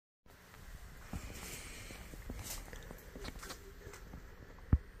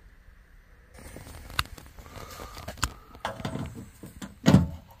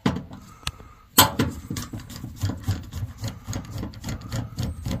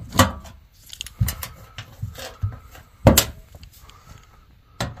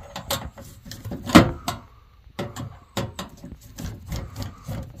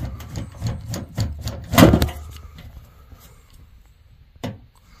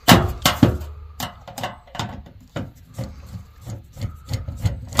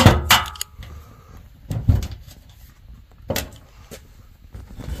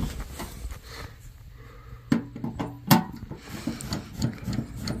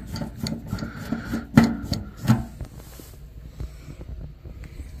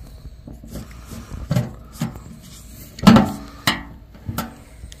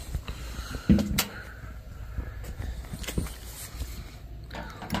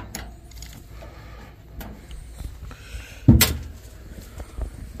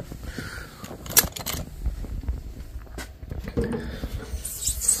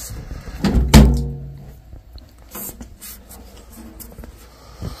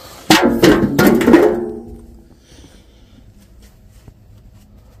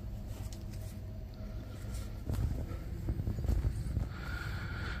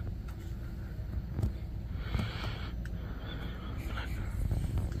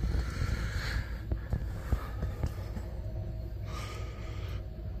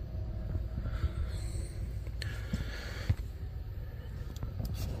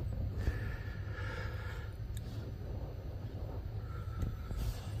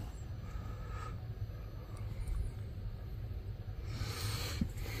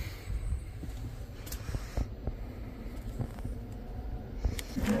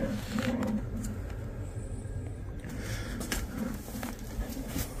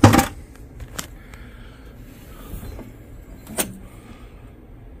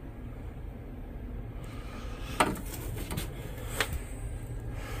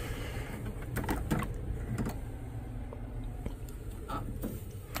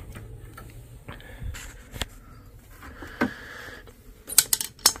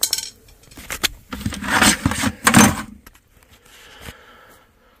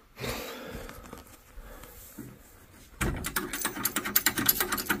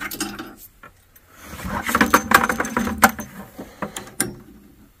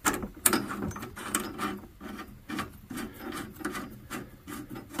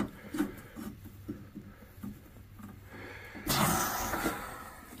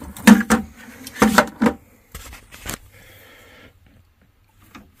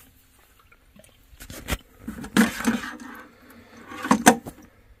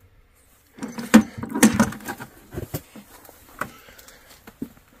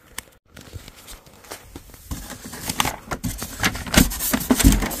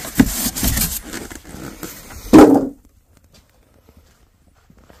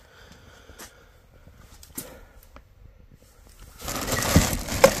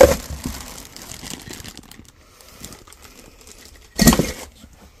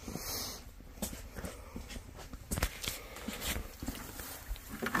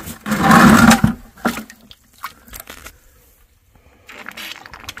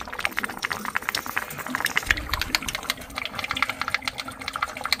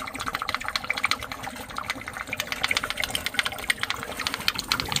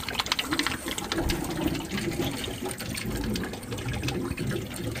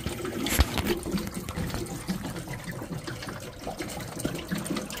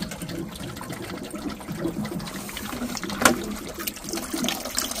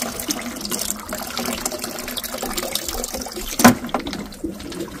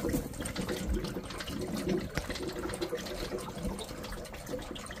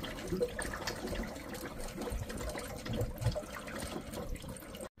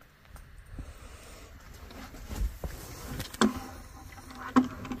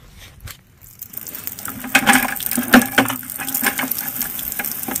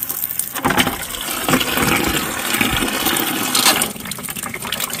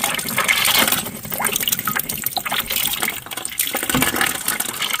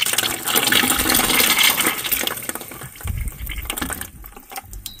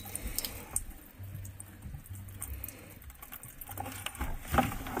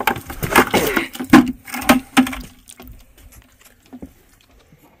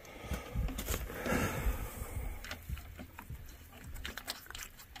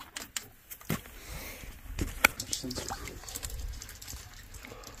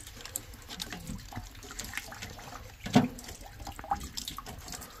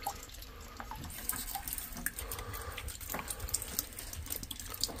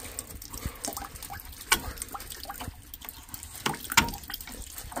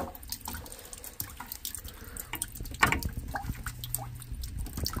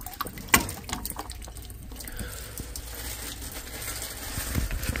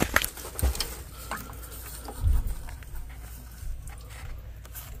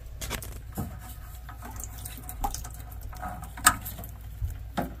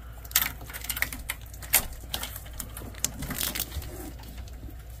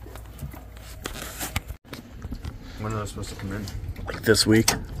When are they supposed to come in? Like this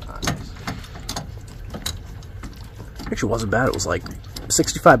week. Nice. Actually, it wasn't bad. It was like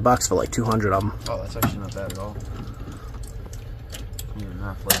 $65 for like 200 of them. Oh, that's actually not bad at all. Even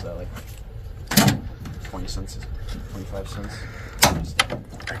half, what is that, like 20 cents, 25 cents?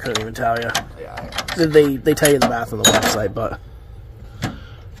 I couldn't even tell you. Yeah, They tell you the math on the website, but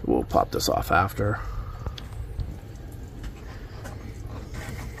we'll pop this off after.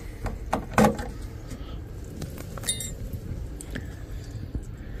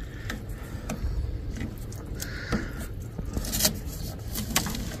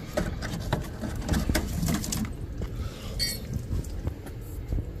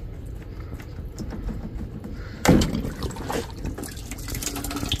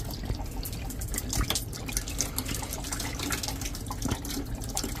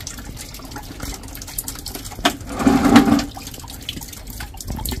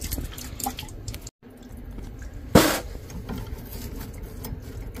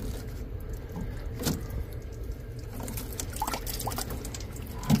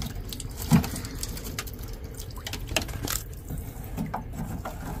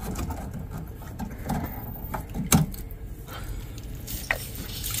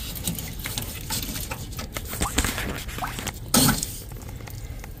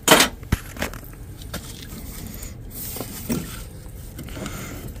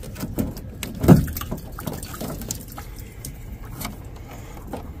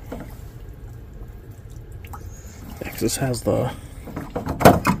 This has the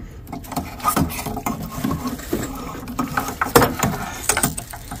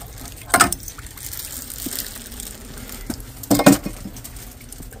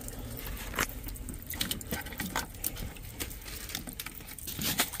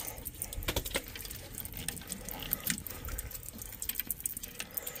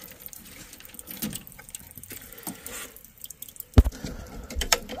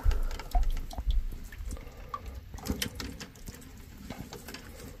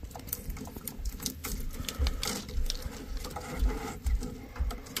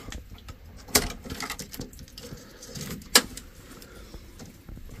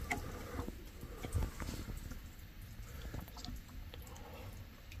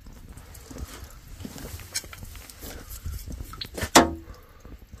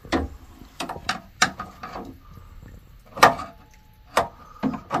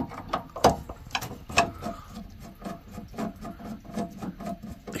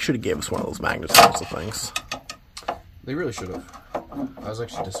should have gave us one of those magnetized things. they really should have. I was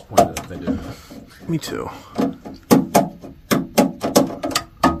actually disappointed that they didn't. Me too.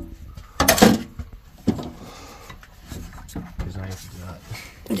 Because now you have to do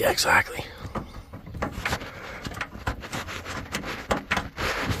that. Yeah, exactly.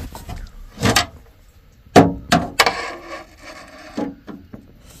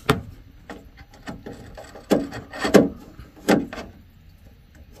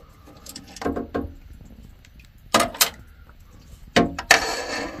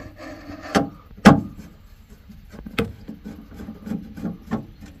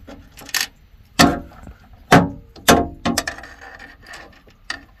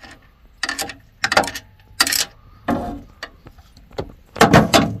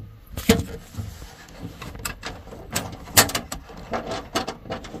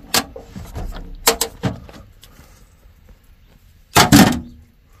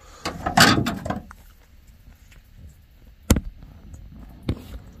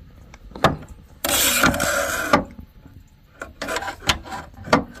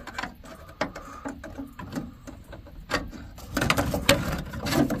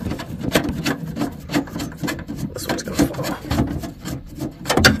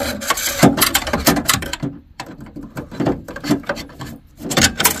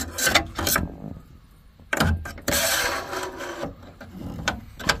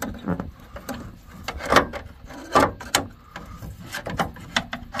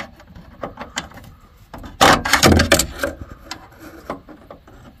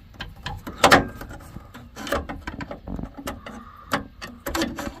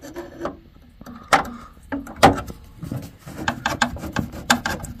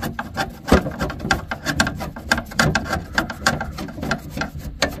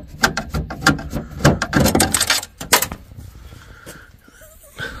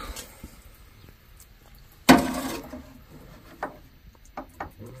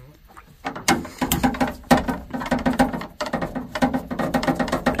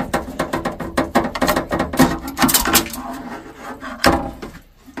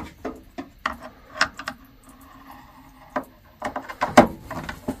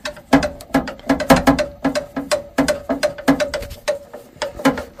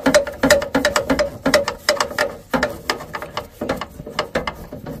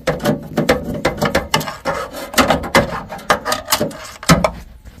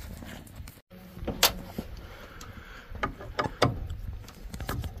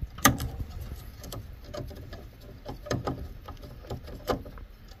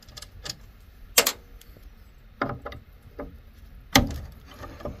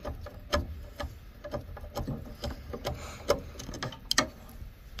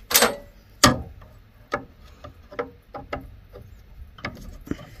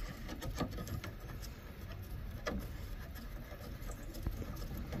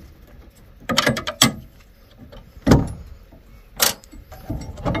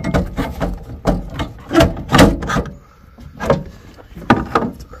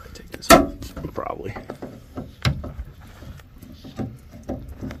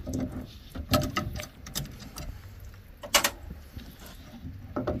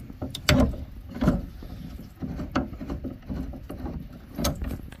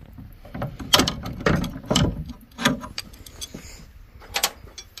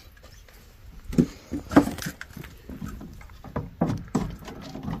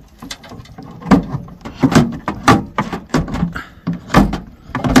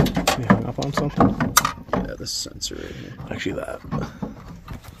 hung up on something? Yeah, this sensor right here. Actually, that.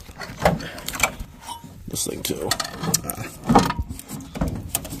 This thing too.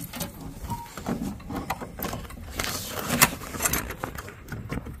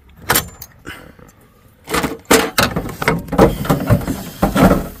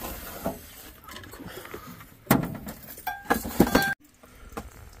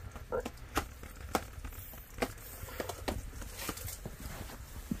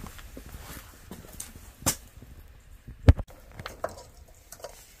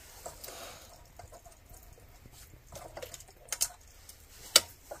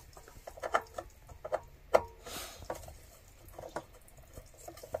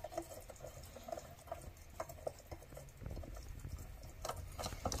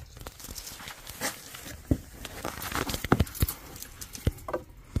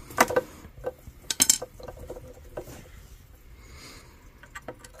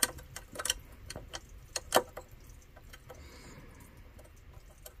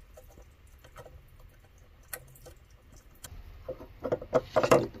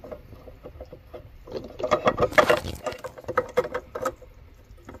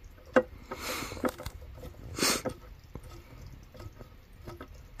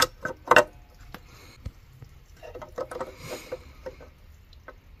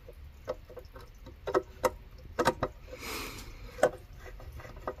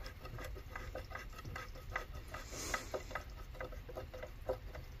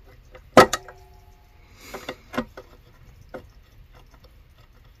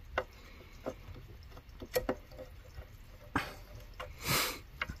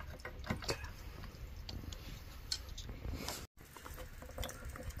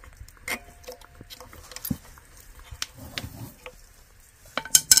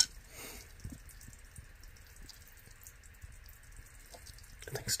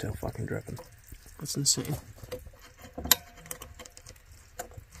 I think still fucking dripping. That's insane.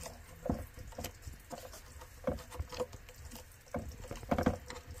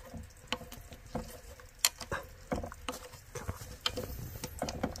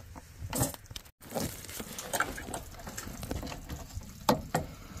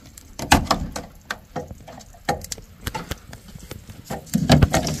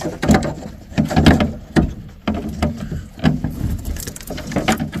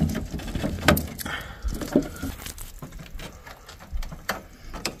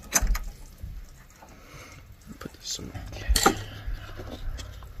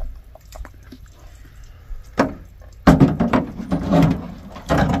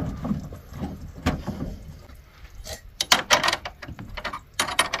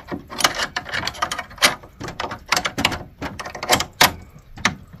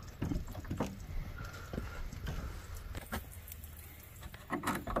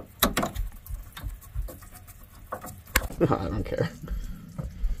 I don't care.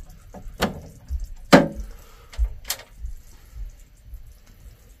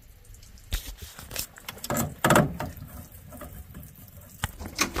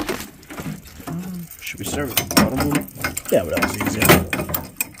 Should we start with the bottom one? Yeah, but that was easier.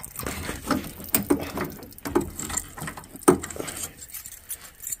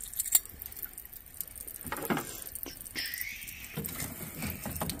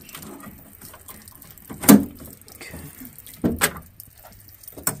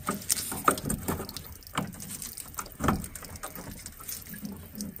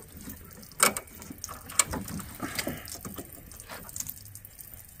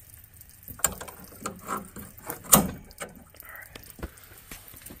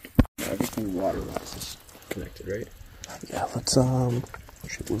 Everything water-wise is connected, right? Yeah, let's,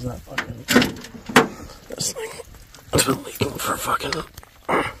 shit, was that fucking, this thing, it's been leaking for fucking,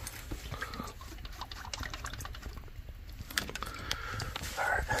 alright,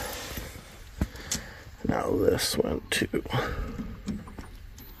 now this went to,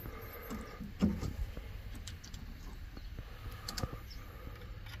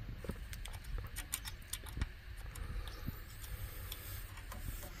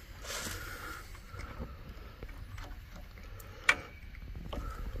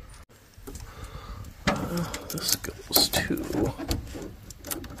 this goes to,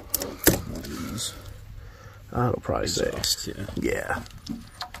 I'll probably Exhaust, say, yeah.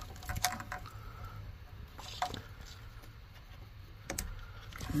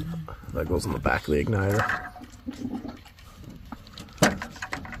 That goes on the back of the igniter.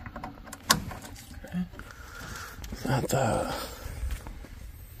 That,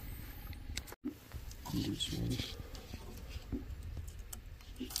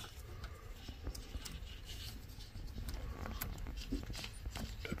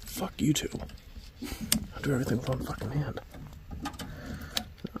 fuck YouTube. I do everything with one fucking hand.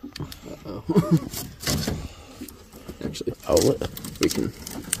 Actually, Outlet. we can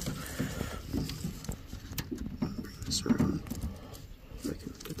bring this around. If I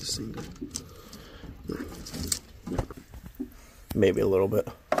can get this thing to... Maybe a little bit.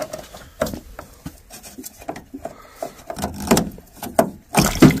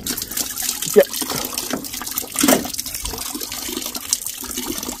 Yep.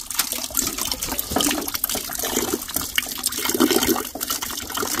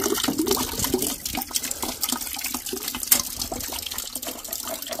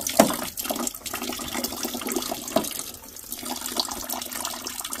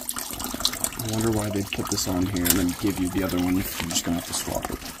 I wonder why they'd put this on here and then give you the other one if you're just gonna have to swap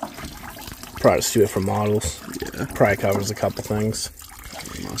it. Probably just do it for models. Yeah. Probably covers a couple things.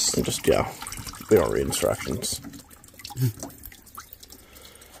 Must. And just, yeah, we don't read instructions.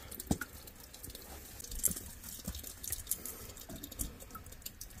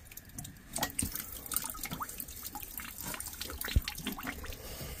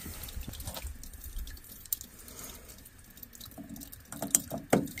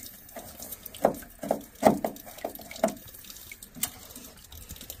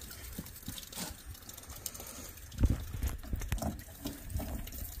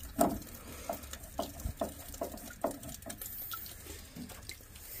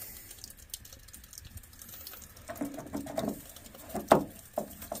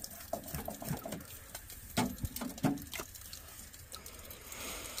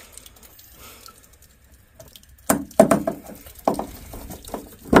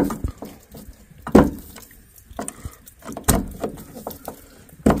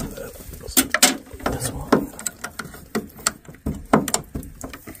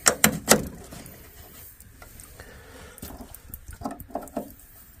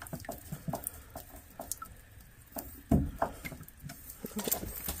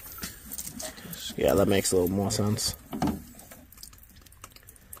 Yeah, that makes a little more sense.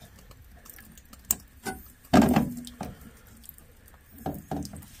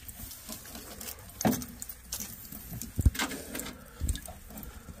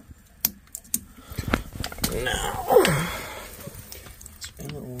 Now, it's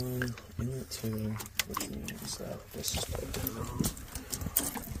inlet 1, inlet 2, which means that this is plugged in wrong.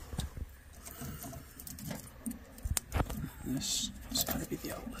 This has got to be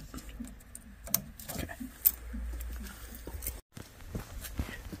the outlet. Okay.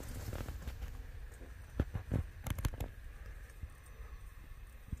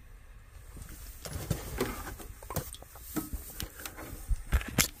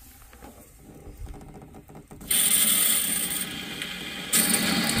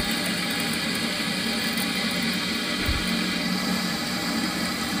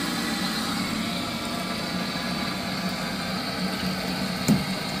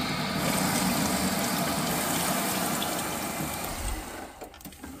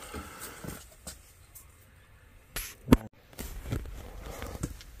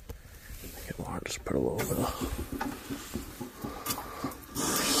 Just put a little bit of...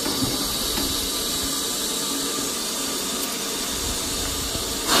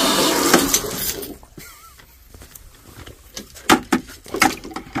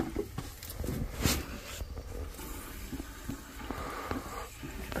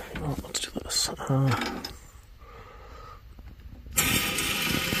 Oh, let's do this.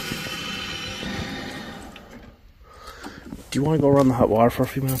 Do you want to go run the hot water for a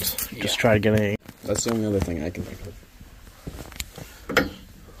few minutes? Yeah. Just try to get a... That's the only other thing I can think of.